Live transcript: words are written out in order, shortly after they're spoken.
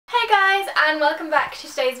Hi guys, and welcome back to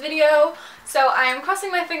today's video. So I am crossing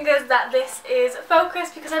my fingers that this is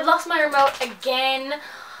focused because I've lost my remote again.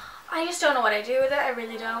 I just don't know what I do with it, I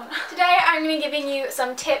really don't. Today I'm going to be giving you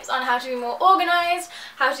some tips on how to be more organised,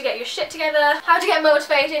 how to get your shit together, how to get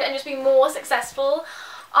motivated and just be more successful.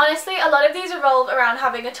 Honestly, a lot of these revolve around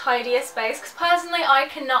having a tidier space because personally I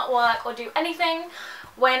cannot work or do anything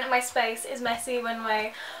when my space is messy, when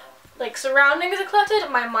my surroundings are cluttered.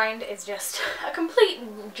 My mind is just a complete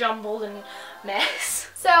jumbled and mess.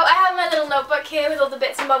 So I have my little notebook here with all the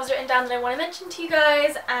bits and bobs written down that I want to mention to you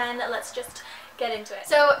guys, and let's just get into it.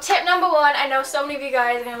 So tip number one, I know so many of you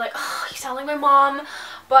guys are going to be like, oh, you sound like my mom,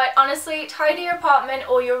 but honestly, tidy your apartment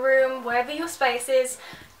or your room, wherever your space is,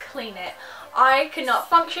 clean it. I cannot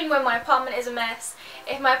function when my apartment is a mess.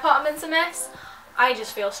 If my apartment's a mess, I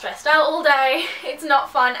just feel stressed out all day. It's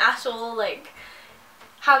not fun at all.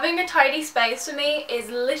 Having a tidy space for me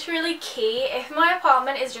is literally key. If my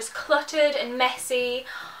apartment is just cluttered and messy,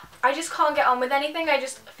 I just can't get on with anything. I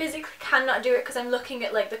just physically cannot do it because I'm looking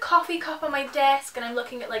at the coffee cup on my desk, and I'm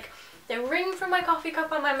looking at the ring from my coffee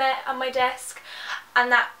cup on my desk,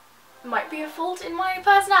 and that might be a fault in my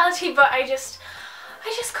personality, but I just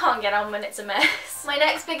can't get on when it's a mess. My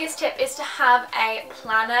next biggest tip is to have a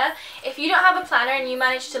planner. If you don't have a planner and you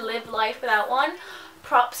manage to live life without one,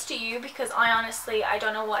 props to you, because I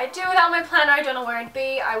don't know what I'd do without my planner. I don't know where I'd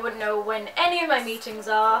be. I wouldn't know when any of my meetings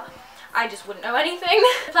are. I just wouldn't know anything.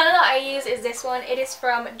 The planner that I use is this one. It is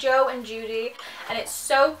from Joe and Judy, and it's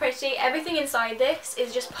so pretty. Everything inside this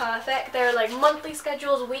is just perfect. There are monthly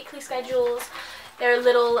schedules, weekly schedules. There are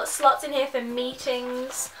little slots in here for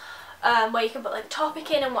meetings, where you can put the topic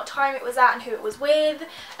in and what time it was at and who it was with,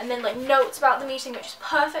 and then notes about the meeting, which is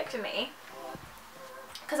perfect for me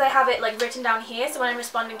because I have it written down here, so when I'm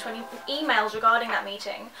responding to any emails regarding that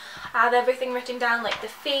meeting, I have everything written down, the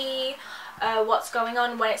fee, what's going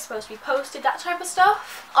on, when it's supposed to be posted, that type of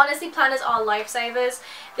stuff. Honestly, planners are lifesavers.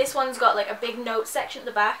 This one's got a big notes section at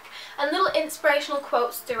the back and little inspirational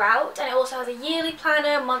quotes throughout, and it also has a yearly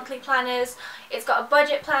planner, monthly planners. It's got a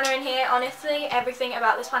budget planner in here. Honestly, everything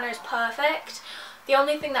about this planner is perfect. The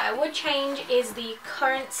only thing that I would change is the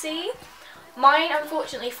currency. Mine,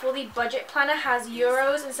 unfortunately, for the budget planner has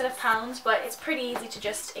euros instead of pounds, but it's pretty easy to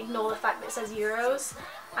just ignore the fact that it says euros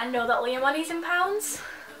and know that all your money's in pounds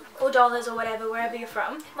or dollars or whatever, wherever you're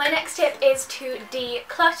from. My next tip is to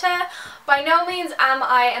declutter. By no means am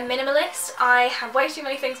I a minimalist. I have way too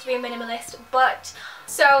many things to be a minimalist, but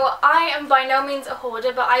so I am by no means a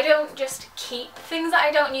hoarder, but I don't just keep things that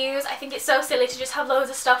I don't use. I think it's so silly to just have loads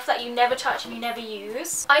of stuff that you never touch and you never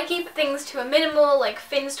use. I keep things to a minimal, like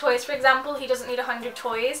Finn's toys, for example. He doesn't need 100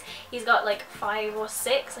 toys. He's got 5 or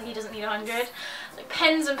 6, and he doesn't need 100.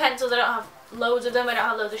 Pens and pencils, I don't have loads of them. I don't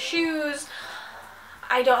have loads of shoes.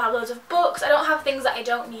 I don't have loads of books. I don't have things that I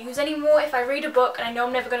don't use anymore. If I read a book and I know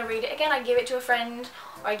I'm never going to read it again, I give it to a friend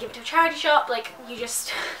or I give it to a charity shop.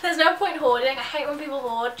 There's no point hoarding. I hate when people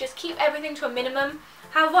hoard. Just keep everything to a minimum.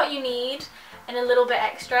 Have what you need and a little bit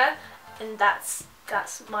extra, and that's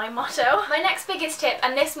my motto. My next biggest tip,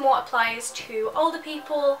 and this more applies to older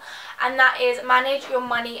people, and that is manage your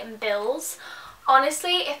money and bills.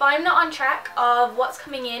 Honestly, if I'm not on track of what's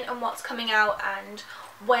coming in and what's coming out, and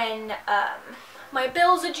when my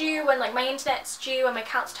bills are due, when my internet's due, when my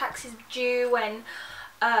council tax is due, when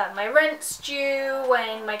my rent's due,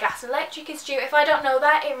 when my gas and electric is due, if I don't know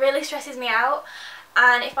that, it really stresses me out.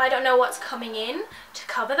 And if I don't know what's coming in to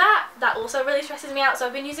cover that, that also really stresses me out. So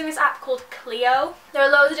I've been using this app called Clio. There are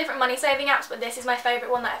loads of different money saving apps, but this is my favourite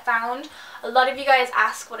one that I found. A lot of you guys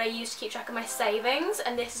ask what I use to keep track of my savings,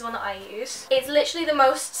 and this is one that I use. It's literally the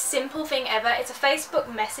most simple thing ever. It's a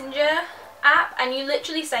Facebook Messenger app, and you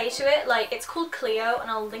literally say to it, it's called Clio, and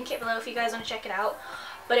I'll link it below if you guys want to check it out,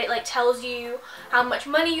 but it tells you how much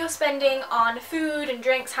money you're spending on food and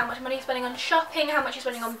drinks, how much money you're spending on shopping, how much you're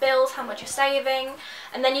spending on bills, how much you're saving,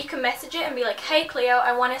 and then you can message it and be like, hey Clio,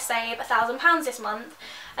 I want to save £1,000 this month,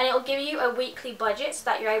 and it'll give you a weekly budget so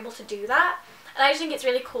that you're able to do that. And I just think it's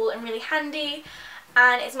really cool and really handy,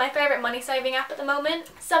 and it's my favourite money saving app at the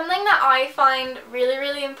moment. Something that I find really,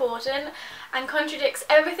 really important and contradicts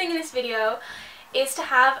everything in this video is to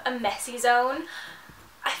have a messy zone.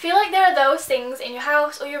 I feel like there are those things in your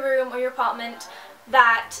house or your room or your apartment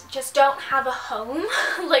that just don't have a home.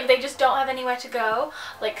 They just don't have anywhere to go.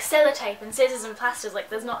 Sellotape and scissors and plasters,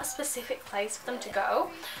 there's not a specific place for them to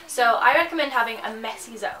go. So I recommend having a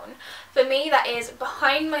messy zone. For me, that is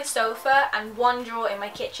behind my sofa and one drawer in my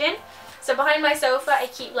kitchen. So behind my sofa I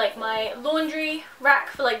keep my laundry rack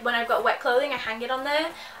for when I've got wet clothing, I hang it on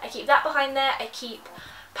there. I keep that behind there. I keep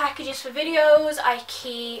packages for videos, I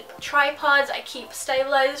keep tripods, I keep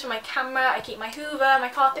stabilizers for my camera, I keep my hoover, my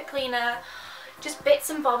carpet cleaner, just bits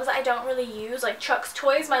and bobs that I don't really use, like Chuck's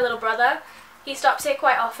toys, my little brother. He stops here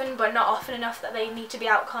quite often, but not often enough that they need to be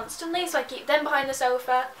out constantly, so I keep them behind the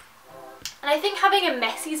sofa. And I think having a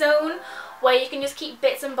messy zone where you can just keep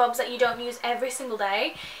bits and bobs that you don't use every single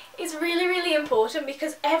day is really, really important,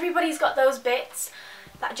 because everybody's got those bits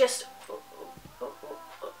that just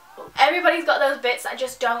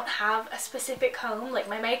don't have a specific home. Like,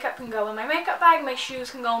 my makeup can go in my makeup bag, my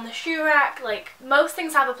shoes can go on the shoe rack, like most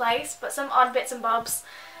things have a place, but some odd bits and bobs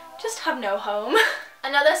just have no home.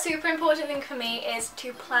 Another super important thing for me is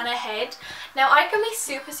to plan ahead. Now, I can be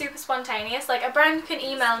super spontaneous. Like, a brand can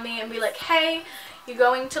email me and be like, hey, you're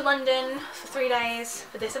going to London for 3 days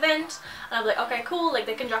for this event, and I'll be like, okay, cool. Like,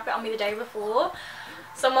 they can drop it on me the day before.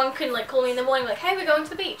 Someone can like call me in the morning like, hey, we're going to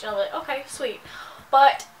the beach, and I'll be like, okay, sweet.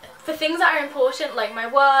 But for things that are important, like my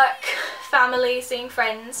work, family, seeing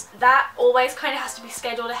friends, that always kind of has to be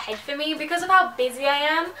scheduled ahead for me because of how busy I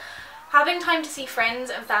am. Having time to see friends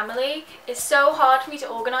and family is so hard for me to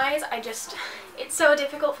organise. It's so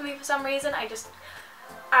difficult for me for some reason. I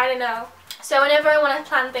don't know. So whenever I want to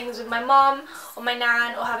plan things with my mom or my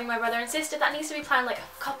nan or having my brother and sister, that needs to be planned like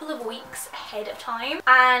a couple of weeks ahead of time.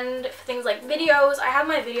 And for things like videos, I have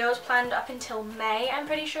my videos planned up until May, I'm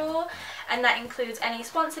pretty sure. And that includes any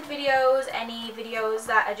sponsored videos, any videos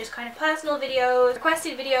that are just kind of personal videos,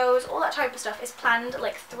 requested videos, all that type of stuff is planned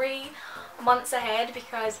like 3 months ahead,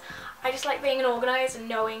 because I just like being organised and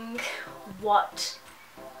knowing what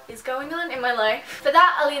is going on in my life. For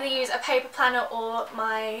that, I'll either use a paper planner or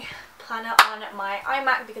my planner on my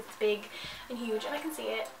iMac because it's big and huge and I can see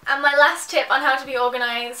it. And my last tip on how to be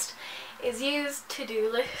organised is use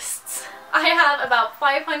to-do lists. I have about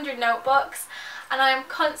 500 notebooks and I am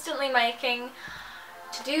constantly making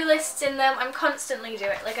to-do lists in them. I'm constantly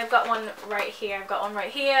doing it. Like, I've got one right here, I've got one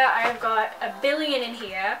right here, I've got a billion in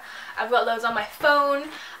here, I've got loads on my phone,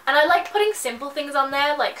 and I like putting simple things on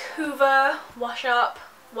there like hoover, wash up,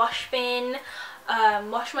 wash bin,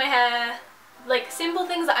 wash my hair, like simple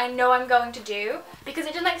things that I know I'm going to do, because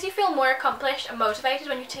it just makes you feel more accomplished and motivated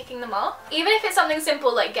when you're ticking them off. Even if it's something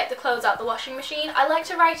simple like get the clothes out the washing machine, I like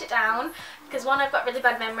to write it down because 1, I've got really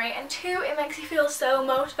bad memory, and 2, it makes you feel so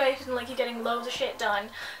motivated and like you're getting loads of shit done.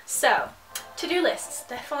 So, to-do lists,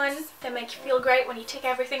 they're fun, they make you feel great when you tick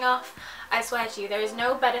everything off. I swear to you, there is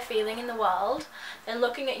no better feeling in the world than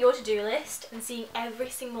looking at your to-do list and seeing every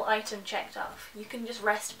single item checked off. You can just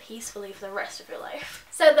rest peacefully for the rest of your life.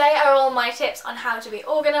 So they are all my tips on how to be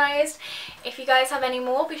organised. If you guys have any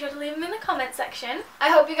more, be sure to leave them in the comment section. I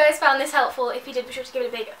hope you guys found this helpful. If you did, be sure to give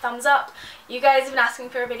it a big thumbs up. You guys have been asking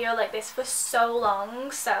for a video like this for so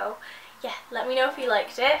long, so yeah, let me know if you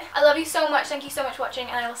liked it. I love you so much, thank you so much for watching,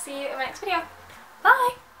 and I will see you in my next video.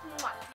 Bye!